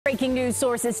Breaking news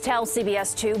sources tell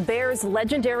CBS 2 Bears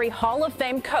legendary Hall of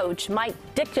Fame coach Mike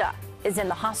Ditka is in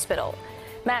the hospital.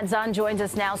 Matt Zahn joins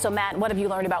us now. So, Matt, what have you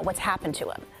learned about what's happened to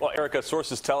him? Well, Erica,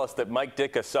 sources tell us that Mike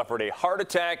Ditka suffered a heart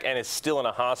attack and is still in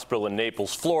a hospital in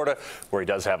Naples, Florida, where he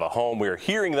does have a home. We are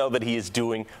hearing, though, that he is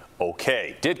doing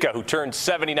okay. Ditka, who turned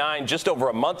 79 just over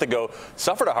a month ago,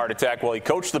 suffered a heart attack while he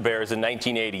coached the Bears in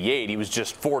 1988. He was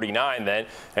just 49 then,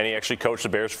 and he actually coached the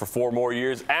Bears for 4 more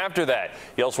years after that.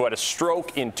 He also had a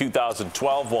stroke in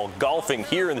 2012 while golfing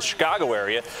here in the Chicago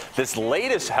area. This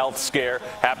latest health scare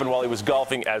happened while he was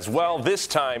golfing as well, this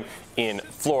time in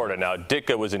Florida. Now,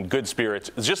 Ditka was in good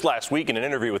spirits just last week in an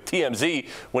interview with TMZ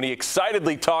when he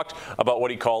excitedly talked about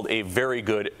what he called a very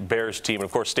good Bears team. And,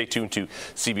 of course, stay tuned to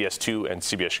CBS 2 and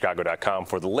CBSChicago.com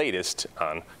for the latest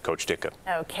on Coach Ditka.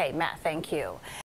 Okay, Matt, thank you.